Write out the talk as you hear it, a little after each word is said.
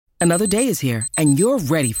Another day is here, and you're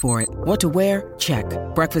ready for it. What to wear? Check.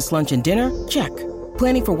 Breakfast, lunch, and dinner? Check.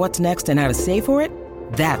 Planning for what's next and how to save for it?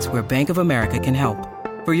 That's where Bank of America can help.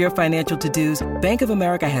 For your financial to-dos, Bank of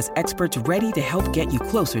America has experts ready to help get you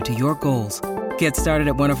closer to your goals. Get started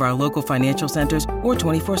at one of our local financial centers or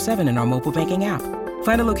 24/7 in our mobile banking app.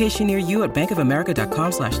 Find a location near you at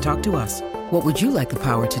bankofamerica.com/talktous. What would you like the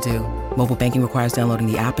power to do? Mobile banking requires downloading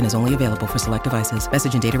the app and is only available for select devices.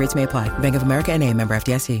 Message and data rates may apply. Bank of America N.A., member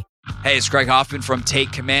FDIC. Hey, it's Greg Hoffman from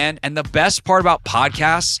Take Command, and the best part about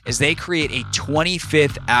podcasts is they create a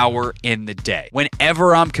 25th hour in the day.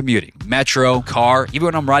 Whenever I'm commuting, metro, car, even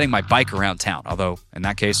when I'm riding my bike around town, although in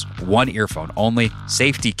that case, one earphone only,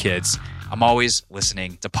 safety kids, I'm always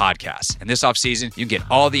listening to podcasts. And this offseason, you can get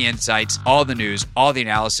all the insights, all the news, all the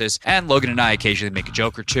analysis, and Logan and I occasionally make a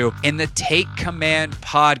joke or two in the Take Command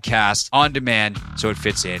podcast on demand so it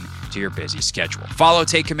fits in to your busy schedule. Follow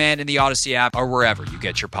Take Command in the Odyssey app or wherever you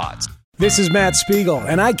get your pods. This is Matt Spiegel,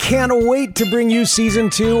 and I can't wait to bring you Season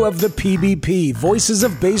 2 of the PBP, Voices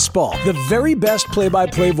of Baseball. The very best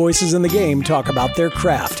play-by-play voices in the game talk about their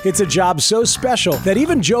craft. It's a job so special that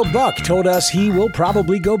even Joe Buck told us he will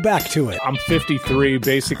probably go back to it. I'm 53,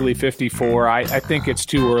 basically 54. I think it's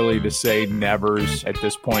too early to say nevers at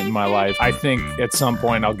this point in my life. I think at some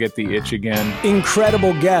point I'll get the itch again.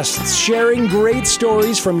 Incredible guests sharing great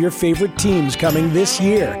stories from your favorite teams coming this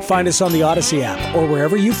year. Find us on the Odyssey app or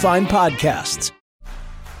wherever you find podcasts.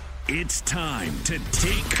 It's time to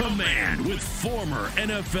take command with former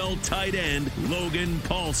NFL tight end Logan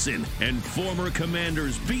Paulsen and former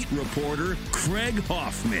Commanders beat reporter Craig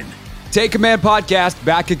Hoffman. Take Command podcast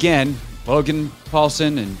back again. Logan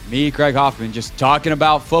Paulsen and me, Craig Hoffman, just talking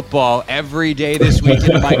about football every day this week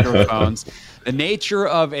in the microphones. The nature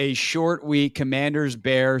of a short week, Commanders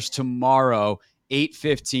Bears tomorrow.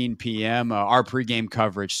 8:15 p.m. Our pregame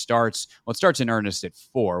coverage starts. Well, it starts in earnest at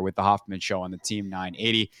 4 with the Hoffman Show on the Team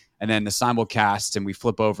 980. And then the simulcast, and we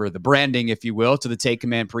flip over the branding, if you will, to the Take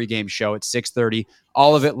Command pregame show at 6:30.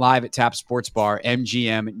 All of it live at Tap Sports Bar,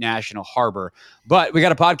 MGM National Harbor. But we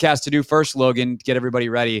got a podcast to do first, Logan, to get everybody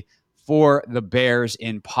ready for the Bears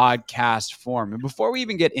in podcast form. And before we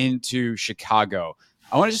even get into Chicago,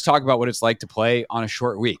 I want to just talk about what it's like to play on a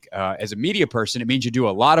short week. As a media person, it means you do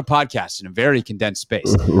a lot of podcasts in a very condensed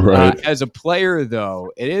space. Right. As a player,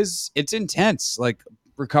 though, it's intense. Like,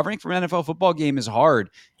 recovering from an NFL football game is hard.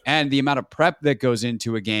 And the amount of prep that goes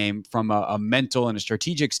into a game from a mental and a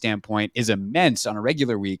strategic standpoint is immense on a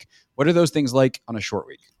regular week. What are those things like on a short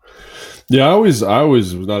week? Yeah, I always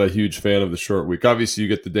was not a huge fan of the short week. Obviously, you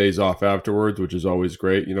get the days off afterwards, which is always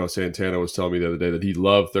great. You know, Santana was telling me the other day that he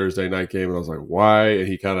loved Thursday night game, and I was like, why? And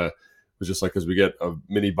he kind of was just like, because we get a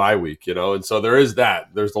mini bye week, you know? And so there is that.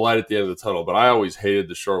 There's the light at the end of the tunnel. But I always hated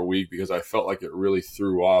the short week because I felt like it really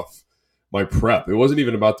threw off my prep. It wasn't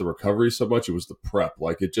even about the recovery so much. It was the prep.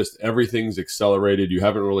 Like, it just, everything's accelerated. You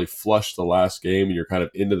haven't really flushed the last game, and you're kind of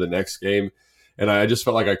into the next game. And I just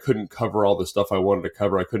felt like I couldn't cover all the stuff I wanted to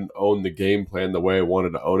cover. I couldn't own the game plan the way I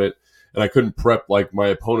wanted to own it. And I couldn't prep like my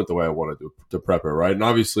opponent the way I wanted to prep it, right? And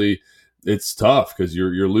obviously it's tough because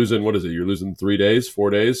you're losing, what is it? You're losing 4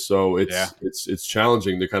 days. So it's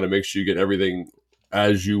challenging to kind of make sure you get everything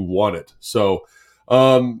as you want it. So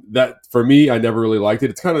that for me, I never really liked it.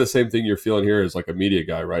 It's kind of the same thing you're feeling here as like a media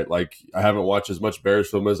guy, right? Like, I haven't watched as much Bears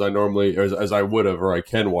film as I normally, as I would have, or I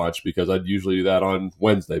can watch, because I'd usually do that on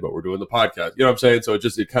Wednesday, but we're doing the podcast. You know what I'm saying? So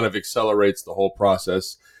it kind of accelerates the whole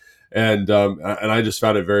process. And I just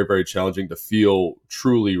found it very, very challenging to feel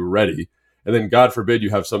truly ready. And then God forbid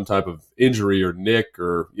you have some type of injury or nick,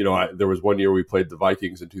 or, you know, there was one year we played the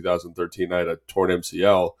Vikings in 2013. I had a torn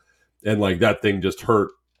MCL, and like that thing just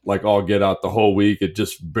hurt like all get out the whole week. It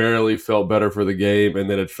just barely felt better for the game, and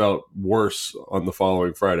then it felt worse on the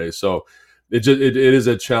following Friday. So it is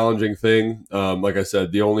a challenging thing. Like I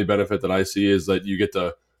said, the only benefit that I see is that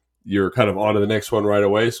you're kind of on to the next one right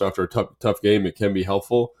away. So after a tough game, it can be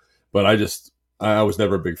helpful. But I was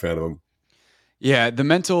never a big fan of them. Yeah, the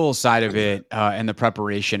mental side of it and the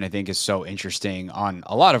preparation, I think, is so interesting on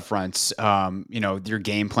a lot of fronts. You know, your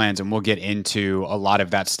game plans, and we'll get into a lot of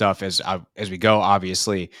that stuff as we go,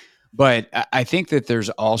 obviously. But I think that there's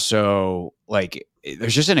also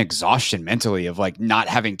there's just an exhaustion mentally of like not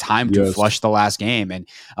having time to flush the last game. And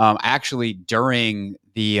actually during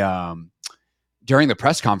the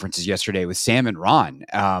press conferences yesterday with Sam and Ron,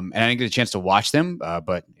 and I didn't get a chance to watch them,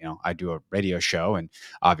 but you know, I do a radio show, and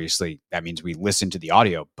obviously that means we listen to the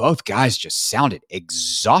audio. Both guys just sounded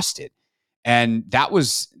exhausted, and that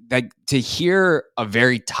was like, to hear a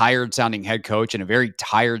very tired sounding head coach and a very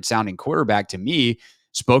tired sounding quarterback, to me,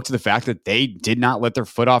 spoke to the fact that they did not let their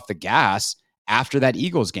foot off the gas after that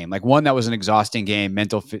Eagles game. Like, one, that was an exhausting game,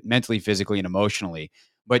 mentally, physically, and emotionally.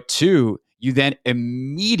 But two, you then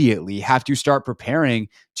immediately have to start preparing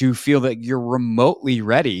to feel that you're remotely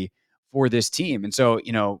ready for this team. And so,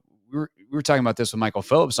 we were talking about this with Michael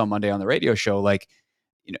Phillips on Monday on the radio show. Like,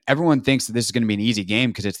 everyone thinks that this is going to be an easy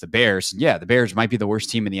game because it's the Bears. Yeah, the Bears might be the worst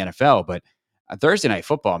team in the NFL, but on Thursday Night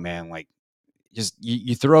Football, man, like, just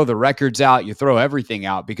you throw the records out, you throw everything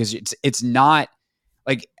out, because it's not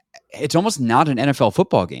like, it's almost not an NFL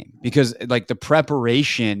football game, because like the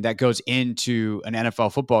preparation that goes into an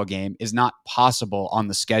NFL football game is not possible on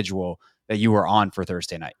the schedule that you were on for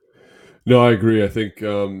Thursday night. No, I agree. I think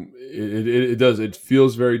it does. It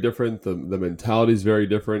feels very different. The mentality is very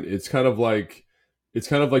different. It's kind of like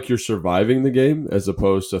you're surviving the game as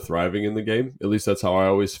opposed to thriving in the game. At least that's how I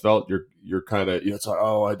always felt. You're kind of, it's like,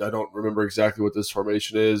 oh, I don't remember exactly what this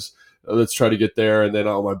formation is. Let's try to get there. And then,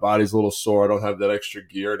 oh, my body's a little sore. I don't have that extra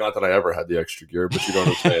gear. Not that I ever had the extra gear, but you know what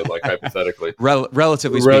I'm saying? Like, hypothetically.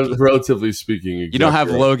 Relatively speaking. Exactly. You don't have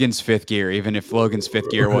Logan's fifth gear, even if Logan's fifth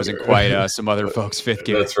gear wasn't quite some other folks' fifth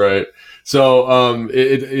gear. That's right. So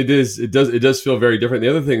it does feel very different. The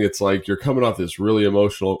other thing, it's like you're coming off this really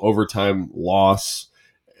emotional overtime loss.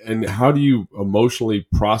 And how do you emotionally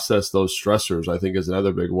process those stressors, I think, is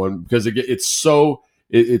another big one, because it's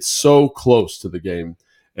so close to the game.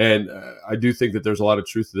 And I do think that there's a lot of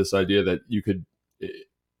truth to this idea that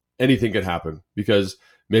anything could happen, because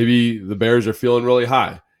maybe the Bears are feeling really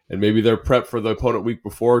high and maybe their prep for the opponent week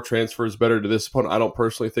before transfers better to this opponent. I don't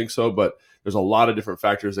personally think so, but there's a lot of different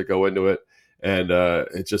factors that go into it. And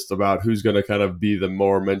it's just about who's going to kind of be the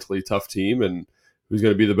more mentally tough team and who's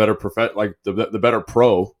going to be the better the better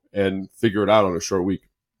pro and figure it out on a short week.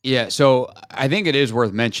 Yeah, so I think it is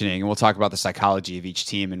worth mentioning, and we'll talk about the psychology of each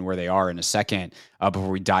team and where they are in a second, before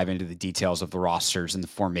we dive into the details of the rosters and the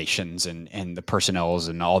formations and the personnels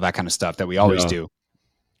and all that kind of stuff that we always do.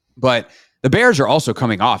 But the Bears are also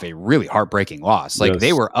coming off a really heartbreaking loss. Like,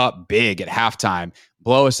 they were up big at halftime,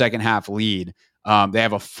 blow a second half lead. They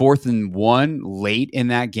have a 4th and 1 late in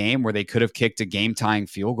that game where they could have kicked a game tying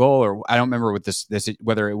field goal, or I don't remember what this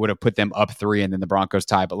whether it would have put them up 3 and then the Broncos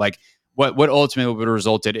tie, but like, what ultimately would have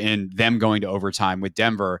resulted in them going to overtime with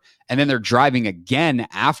Denver. And then they're driving again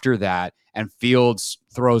after that, and Fields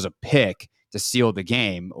throws a pick to seal the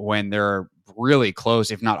game when they're really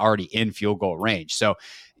close, if not already in field goal range. So,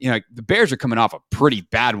 the Bears are coming off a pretty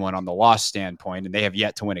bad one on the loss standpoint, and they have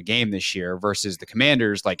yet to win a game this year, versus the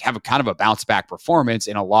Commanders, like, have a kind of a bounce back performance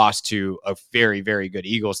in a loss to a very, very good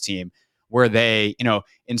Eagles team, where they,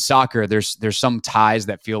 in soccer, there's some ties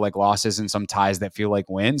that feel like losses and some ties that feel like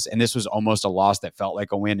wins. And this was almost a loss that felt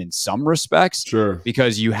like a win in some respects. Sure.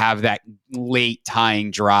 Because you have that late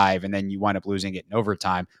tying drive and then you wind up losing it in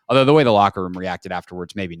overtime. Although the way the locker room reacted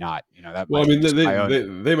afterwards, maybe not. They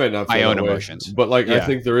might not feel my own that way. Emotions. But I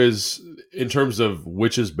think there is, in terms of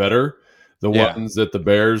which is better, the ones that the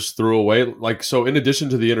Bears threw away. Like, so in addition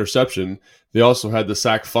to the interception, they also had the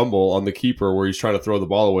sack fumble on the keeper where he's trying to throw the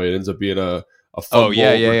ball away. It ends up being a fumble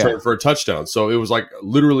return for a touchdown. So it was like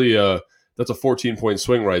literally that's a 14-point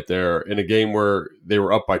swing right there in a game where they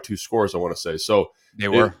were up by 2 scores, I want to say. So they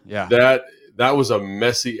were, that was a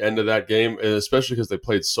messy end of that game, and especially because they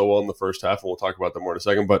played so well in the first half, and we'll talk about that more in a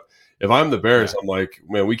second. But if I'm the Bears, I'm like,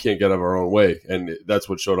 man, we can't get out of our own way. And that's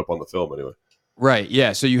what showed up on the film anyway. Right.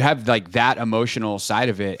 Yeah. So you have like that emotional side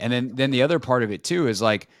of it. And then the other part of it too is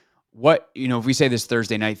like, what, if we say this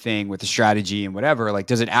Thursday night thing with the strategy and whatever, like,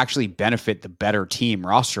 does it actually benefit the better team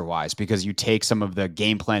roster wise? Because you take some of the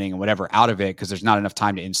game planning and whatever out of it because there's not enough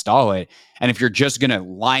time to install it. And if you're just going to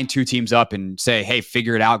line 2 teams up and say, hey,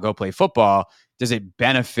 figure it out, go play football, does it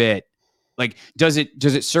benefit? Like, does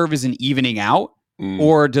it serve as an evening out?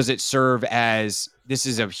 Or does it serve as, this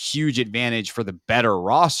is a huge advantage for the better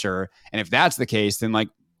roster? And if that's the case, then like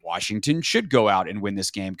Washington should go out and win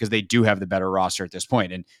this game because they do have the better roster at this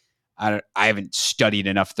point. And I haven't studied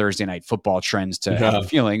enough Thursday night football trends to have a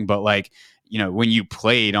feeling, but like, when you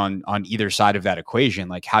played on either side of that equation,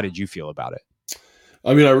 like, how did you feel about it?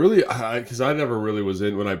 I mean, because I never really was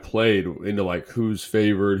when I played into like who's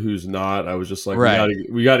favored, who's not. I was just like,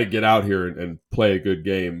 we got to get out here and play a good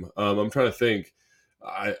game. I'm trying to think.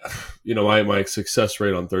 My success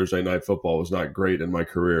rate on Thursday night football was not great in my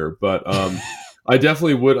career, but I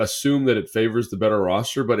definitely would assume that it favors the better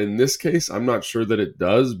roster. But in this case, I'm not sure that it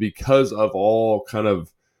does because of all kind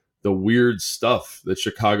of the weird stuff that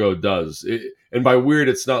Chicago does. And by weird,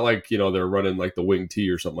 it's not like, they're running like the wing T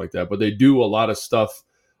or something like that, but they do a lot of stuff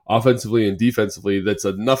offensively and defensively that's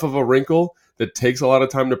enough of a wrinkle that takes a lot of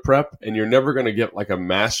time to prep, and you're never going to get like a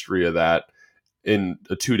mastery of that in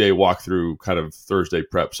a 2-day walkthrough kind of Thursday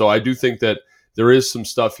prep. So I do think that there is some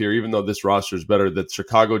stuff here, even though this roster is better, that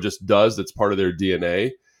Chicago just does. That's part of their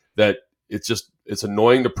DNA. That it's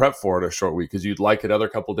annoying to prep for in a short week because you'd like another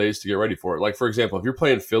couple days to get ready for it. Like, for example, if you're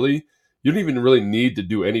playing Philly, you don't even really need to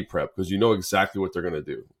do any prep because you know exactly what they're going to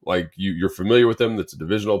do. Like, you're familiar with them. That's a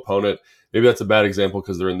divisional opponent. Maybe that's a bad example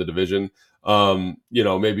because they're in the division.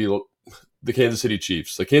 Maybe the Kansas City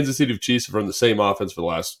Chiefs. The Kansas City Chiefs have run the same offense for the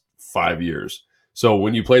last 5 years. So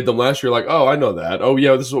when you played them last year, like, oh, I know that. Oh,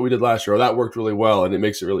 yeah, this is what we did last year. Oh, that worked really well, and it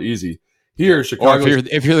makes it really easy. Here, Chicago. Or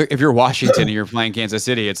if you're Washington and you're playing Kansas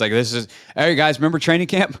City, it's like, this is, hey guys, remember training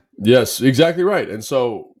camp? Yes, exactly right. And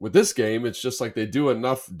so with this game, it's just like they do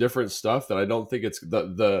enough different stuff that I don't think it's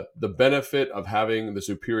the benefit of having the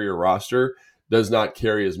superior roster does not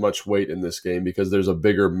carry as much weight in this game because there's a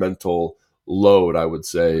bigger mental load, I would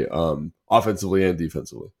say, offensively and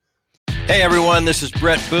defensively. Hey everyone, this is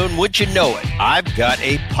Brett Boone. Would you know it? I've got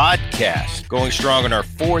a podcast going strong in our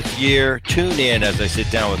 4th year. Tune in as I sit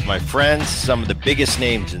down with my friends, some of the biggest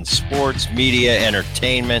names in sports, media,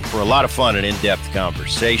 entertainment, for a lot of fun and in-depth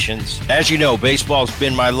conversations. As you know, baseball's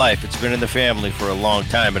been my life. It's been in the family for a long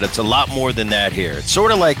time, but it's a lot more than that here. It's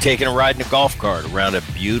sort of like taking a ride in a golf cart around a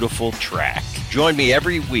beautiful track. Join me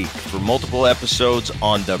every week for multiple episodes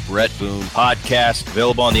on the Brett Boone Podcast,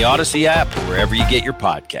 available on the Odyssey app or wherever you get your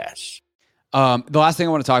podcasts. The last thing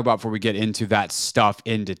I want to talk about before we get into that stuff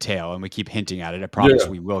in detail, and we keep hinting at it, I promise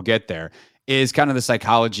we will get there, is kind of the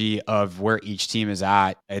psychology of where each team is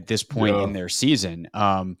at this point in their season.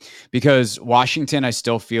 Because Washington, I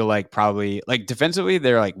still feel like probably, like, defensively,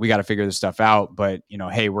 they're like, we got to figure this stuff out, but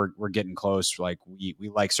hey, we're getting close. Like, we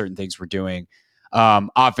like certain things we're doing.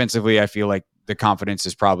 Offensively, I feel like the confidence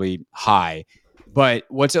is probably high. But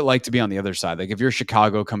what's it like to be on the other side? Like, if you're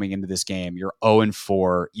Chicago coming into this game, you're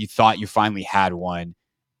 0-4, you thought you finally had one,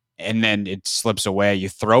 and then it slips away. You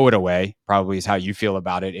throw it away, probably is how you feel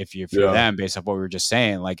about it if you're them, based off what we were just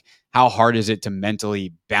saying. Like, how hard is it to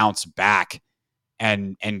mentally bounce back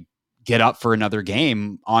and get up for another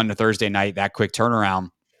game on a Thursday night, that quick turnaround?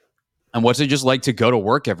 And what's it just like to go to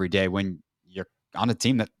work every day when you're on a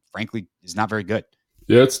team that, frankly, is not very good?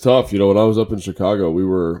 Yeah, it's tough. When I was up in Chicago, we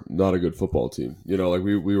were not a good football team. Like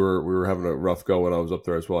we were having a rough go when I was up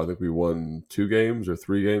there as well. I think we won 2 games or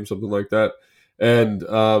 3 games, something like that. And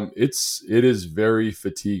it is very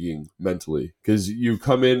fatiguing mentally because you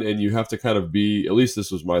come in and you have to kind of be, at least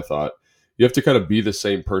this was my thought, you have to kind of be the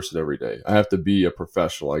same person every day. I have to be a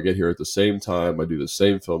professional. I get here at the same time. I do the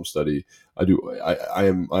same film study. I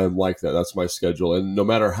am like that. That's my schedule. And no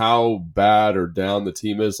matter how bad or down the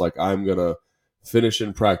team is, like, I'm going to finish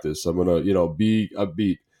in practice. I'm going to, be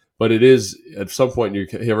upbeat. But it is, at some point, you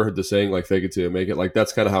ever heard the saying, like, fake it till you make it? Like,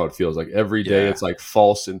 that's kind of how it feels. Like, every day it's like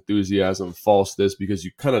false enthusiasm, false this, because you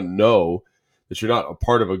kind of know that you're not a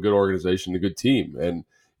part of a good organization, a good team. And,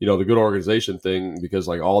 the good organization thing, because,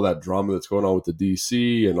 like, all that drama that's going on with the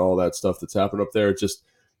DC and all that stuff that's happened up there,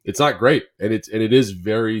 it's not great. And it is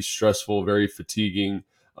very stressful, very fatiguing.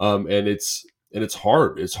 And it's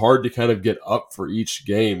hard. It's hard to kind of get up for each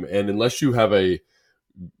game. And unless you have a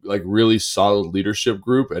really solid leadership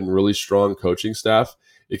group and really strong coaching staff,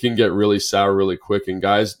 it can get really sour really quick. And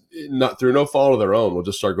guys, not through no fault of their own, will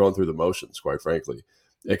just start going through the motions, quite frankly.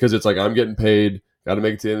 Because it's like, I'm getting paid, got to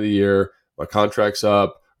make it to the end of the year, my contract's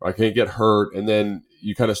up, or I can't get hurt. And then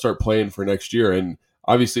you kind of start playing for next year. And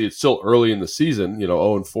obviously it's still early in the season,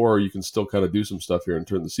 0-4, you can still kind of do some stuff here and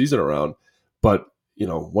turn the season around. But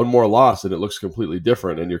one more loss and it looks completely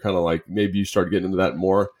different. And you're kind of like, maybe you start getting into that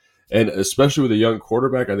more. And especially with a young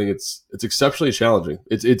quarterback, I think it's exceptionally challenging.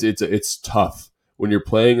 It's tough when you're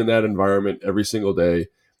playing in that environment every single day.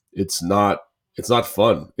 It's not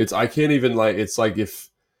fun. I can't even, like, it's like if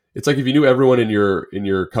you knew everyone in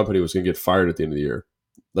your company was going to get fired at the end of the year.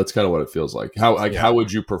 That's kind of what it feels like. How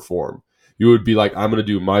would you perform? You would be like, I'm going to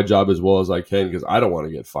do my job as well as I can because I don't want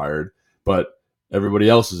to get fired, but everybody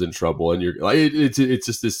else is in trouble. And you're like, it's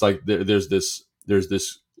just this, like, there's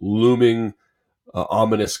this looming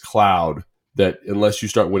ominous cloud that, unless you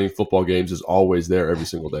start winning football games, is always there every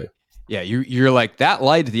single day. Yeah, you're like, that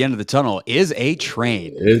light at the end of the tunnel is a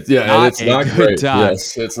train. It's not great.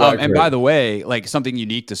 Yes, it's not great. And by the way, like, something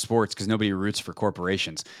unique to sports, because nobody roots for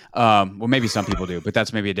corporations. Well, maybe some people do, but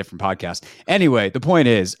that's maybe a different podcast. Anyway, the point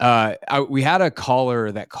is, we had a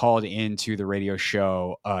caller that called into the radio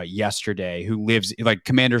show yesterday who lives, like,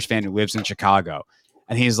 Commanders fan who lives in Chicago.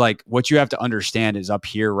 And he's like, what you have to understand is, up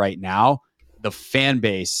here right now, the fan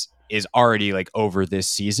base is already, like, over this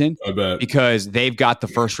season. I bet. Because they've got the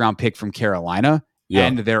first round pick from Carolina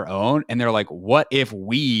and their own. And they're like, what if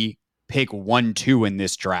we pick 1-2 in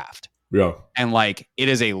this draft? Yeah. And, like, it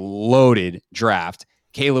is a loaded draft.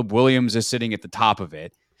 Caleb Williams is sitting at the top of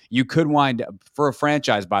it. you could wind up for a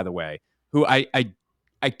franchise, by the way, who I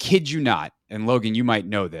kid you not, and Logan, you might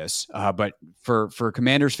know this, but for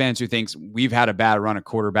Commanders fans who thinks we've had a bad run of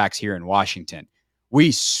quarterbacks here in Washington,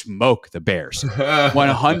 we smoke the Bears.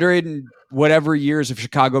 100 and whatever years of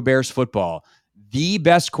Chicago Bears football, the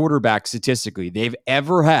best quarterback statistically they've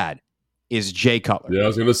ever had is Jay Cutler. Yeah, I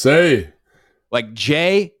was going to say. Like,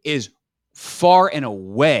 Jay is far and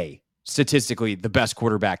away statistically the best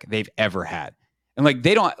quarterback they've ever had. And like,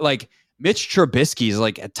 they don't like Mitch Trubisky is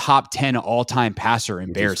like a top 10 all-time passer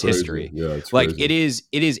in Bears history. Yeah, it's like crazy.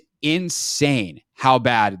 it is insane how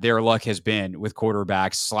bad their luck has been with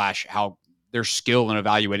quarterbacks / how their skill in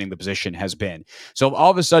evaluating the position has been. So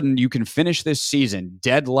all of a sudden you can finish this season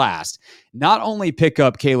dead last, not only pick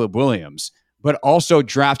up Caleb Williams, but also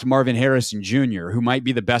draft Marvin Harrison Jr., who might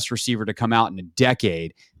be the best receiver to come out in a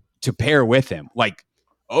decade, to pair with him. Like,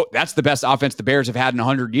 oh, that's the best offense the Bears have had in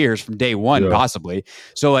 100 years from day one, possibly.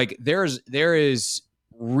 So like there is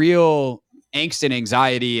real angst and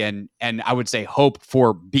anxiety and I would say hope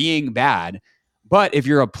for being bad. But if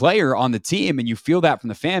you're a player on the team and you feel that from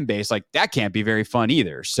the fan base, like that can't be very fun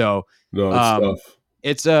either. So no,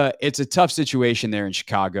 it's tough. It's a tough situation there in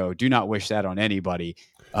Chicago. Do not wish that on anybody.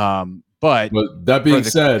 But that being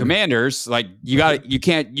said, Commanders, like you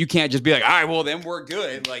can't just be like, all right, well then we're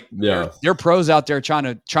good. Like they're pros out there trying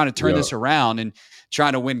to turn this around and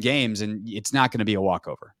trying to win games, and it's not going to be a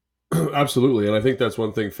walkover. Absolutely, and I think that's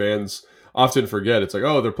one thing fans often forget. It's like,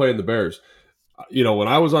 oh, they're playing the Bears. You know, when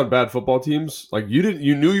I was on bad football teams, like you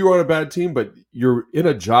knew you were on a bad team, but you're in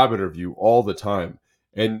a job interview all the time,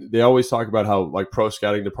 and they always talk about how like pro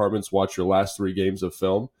scouting departments watch your last 3 games of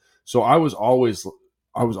film. So I was always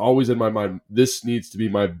in my mind, this needs to be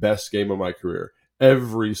my best game of my career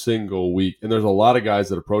every single week. And there's a lot of guys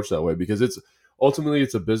that approach that way because it's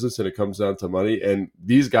a business and it comes down to money. And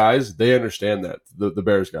these guys, they understand that, the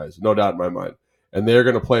Bears guys, no doubt in my mind. And they're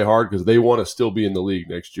going to play hard because they want to still be in the league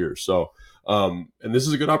next year. So, and this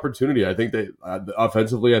is a good opportunity. I think they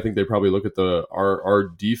offensively, I think they probably look at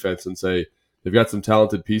our defense and say they've got some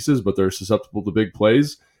talented pieces, but they're susceptible to big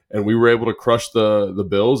plays. And we were able to crush the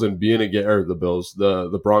Bills and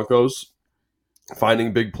the Broncos,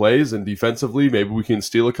 finding big plays. And defensively, maybe we can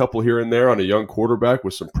steal a couple here and there on a young quarterback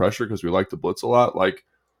with some pressure because we like to blitz a lot. Like,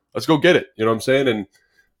 let's go get it. You know what I'm saying? And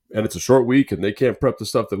it's a short week, and they can't prep the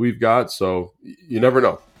stuff that we've got. So you never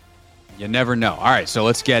know. You never know. All right, so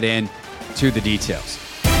let's get into the details.